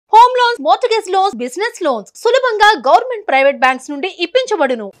Loans, mortgage loans, business loans సులభంగా government private banks నుండి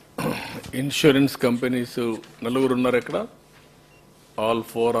ఇప్పించబడును. Insurance companies నలుగురు ఉన్నారు ఇక్కడ. All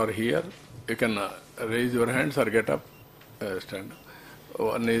four are here. You can raise your hands or get up. Stand.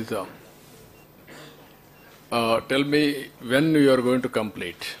 One is tell me when you are going to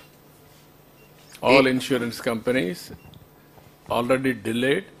complete. All insurance companies already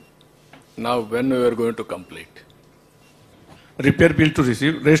delayed. Now when you are going to complete? Repair bill to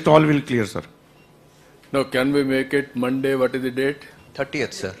receive. Rest all will clear, sir. Now can we make it Monday? What is the date?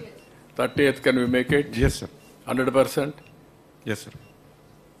 30th, sir. 30th. Can we make it? Yes, sir. 100%. Yes, sir.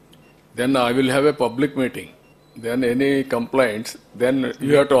 Then I will have a public meeting. Then any complaints, then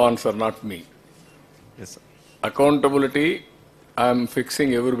you have to answer, not me. Yes, sir. Accountability, I am fixing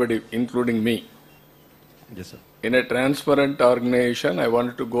everybody, including me. Yes, sir. In a transparent organization, I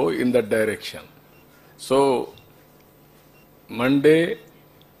want to go in that direction. So, Monday,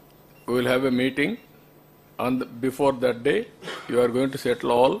 we will have a meeting. Before that day, you are going to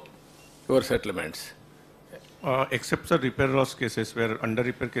settle all your settlements. Except the repair loss cases where under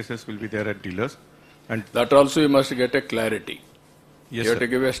repair cases will be there at dealers. And That also you must get a clarity. yes, You have sir. to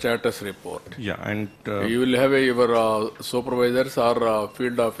give a status report. Yeah, and You will have your supervisors or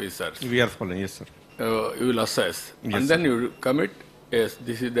field officers. we are following. Yes, sir. You will assess. Yes, And then you commit, yes,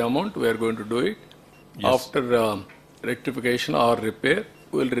 this is the amount, we are going to do it. Yes. After rectification or repair,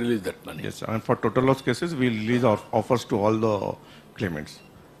 we will release that money. Yes, sir. And for total loss cases, we will release our offers to all the claimants.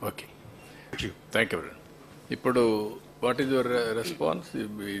 Okay. Thank you. ఇప్పుడు what is your response?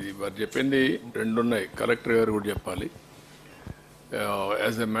 వారు చెప్పింది రెండు ఉన్నాయి, collector గారు కూడా చెప్పాలి.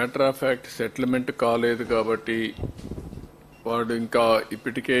 As a matter of fact settlement కాలేదు కాబట్టి వాడు ఇంకా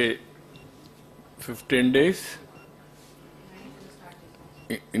ఇప్పటికే 15 days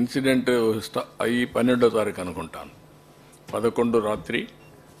ఇన్సిడెంట్ అయ్యి 12వ తారీఖు అనుకుంటాను, 11 రాత్రి.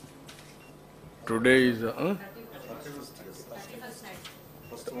 Today is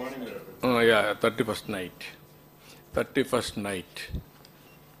 31st night. 31st night.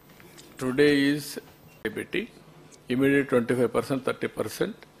 Today is పెట్టి ఇమీడియట్ 25%,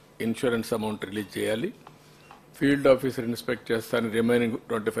 30% ఇన్సూరెన్స్ అమౌంట్ రిలీజ్ చేయాలి. ఫీల్డ్ ఆఫీసర్ ఇన్స్పెక్ట్ చేస్తాను, రిమైనింగ్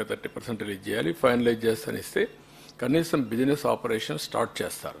 25-30% రిలీజ్ చేయాలి. ఫైనలైజ్ చేస్తాను ఇస్తే కనీసం బిజినెస్ ఆపరేషన్ స్టార్ట్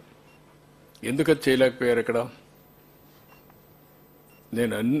చేస్తారు. ఎందుకది చేయలేకపోయారు ఇక్కడ?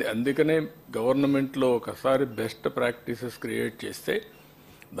 నేను అందుకనే గవర్నమెంట్లో ఒకసారి బెస్ట్ ప్రాక్టీసెస్ క్రియేట్ చేస్తే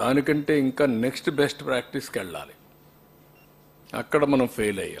దానికంటే ఇంకా నెక్స్ట్ బెస్ట్ ప్రాక్టీస్కి వెళ్ళాలి. అక్కడ మనం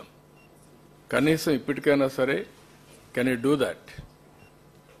ఫెయిల్ అయ్యాం. కనీసం ఇప్పటికైనా సరే can you do that?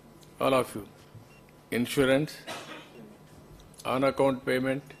 All of you. Insurance, on account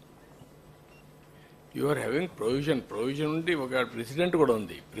payment, you are having provision ఉండి ఒక ప్రెసిడెంట్ కూడా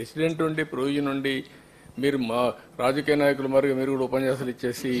ఉంది. ప్రెసిడెంట్ ఉండి ప్రొవిజన్ ఉండి మీరు మా రాజకీయ నాయకులు మరి మీరు కూడా ఉపన్యాసాలు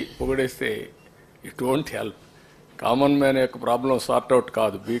ఇచ్చేసి పొగడేస్తే it won't help. Common man యొక్క ప్రాబ్లం సార్ట్ అవుట్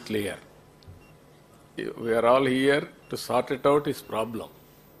కాదు. Be clear. We are all here to sort it out his problem.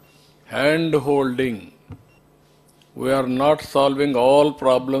 Hand holding. We are not solving all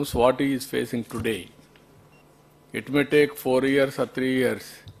problems what he is facing today. It may take 4 years or 3 years.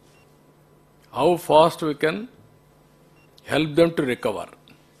 How fast we can help them to recover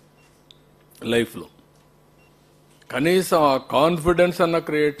లైఫ్లో. కనీసం ఆ confidence అన్న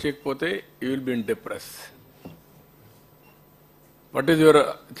create చేయకపోతే you will be in depress. What is your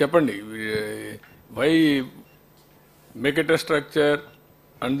చెప్పండి. Why make it a structure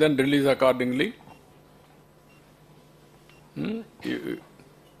and then release accordingly.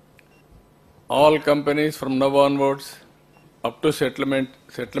 All companies from now onwards up to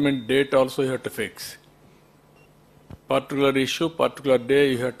settlement date also you have to fix. Particular issue, particular day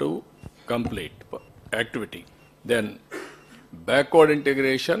you have to complete activity. Then backward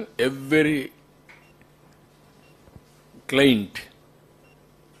integration, every client,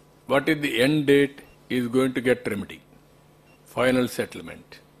 what is the end date is going to get remedy. Final settlement.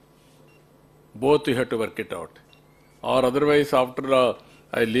 Both you have to work it out. Or otherwise after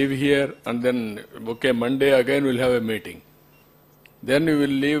I leave here and then, okay, Monday again we'll have a meeting. Then we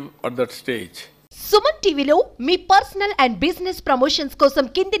will leave at that stage. Suman టీవీలో మీ personal and business promotions కోసం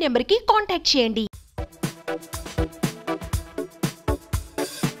కింది నెంబర్కి contact చేయండి.